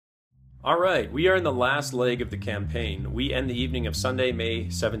All right, we are in the last leg of the campaign. We end the evening of Sunday, May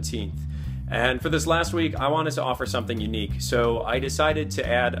 17th. And for this last week, I wanted to offer something unique. So I decided to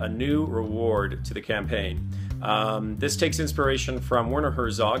add a new reward to the campaign. This takes inspiration from Werner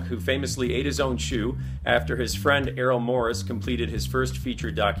Herzog, who famously ate his own shoe after his friend Errol Morris completed his first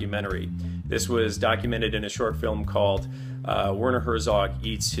feature documentary. This was documented in a short film called Werner Herzog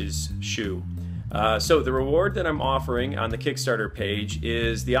Eats His Shoe. So the reward that I'm offering on the Kickstarter page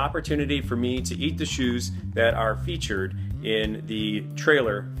is the opportunity for me to eat the shoes that are featured in the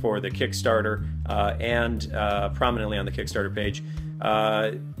trailer for the Kickstarter and prominently on the Kickstarter page.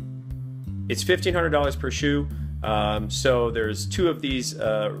 It's $1,500 per shoe. So there's two of these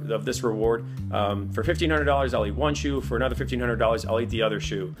of this reward. For $1,500 I'll eat one shoe. For another $1,500 I'll eat the other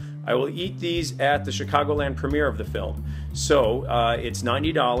shoe. I will eat these at the Chicagoland premiere of the film. So it's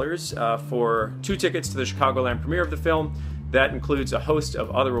 $90 for 2 tickets to the Chicagoland premiere of the film. That includes a host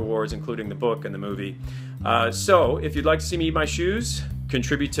of other rewards, including the book and the movie. So if you'd like to see me eat my shoes,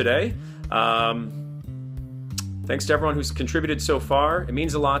 contribute today. Thanks to everyone who's contributed so far. It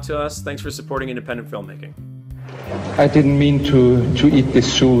means a lot to us. Thanks for supporting independent filmmaking. I didn't mean to eat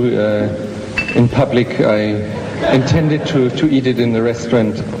this shoe in public. I intended to eat it in the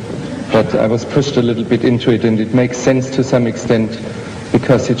restaurant, but I was pushed a little bit into it, and it makes sense to some extent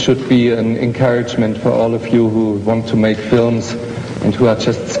because it should be an encouragement for all of you who want to make films and who are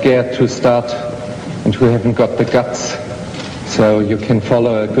just scared to start and who haven't got the guts. So you can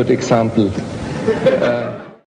follow a good example.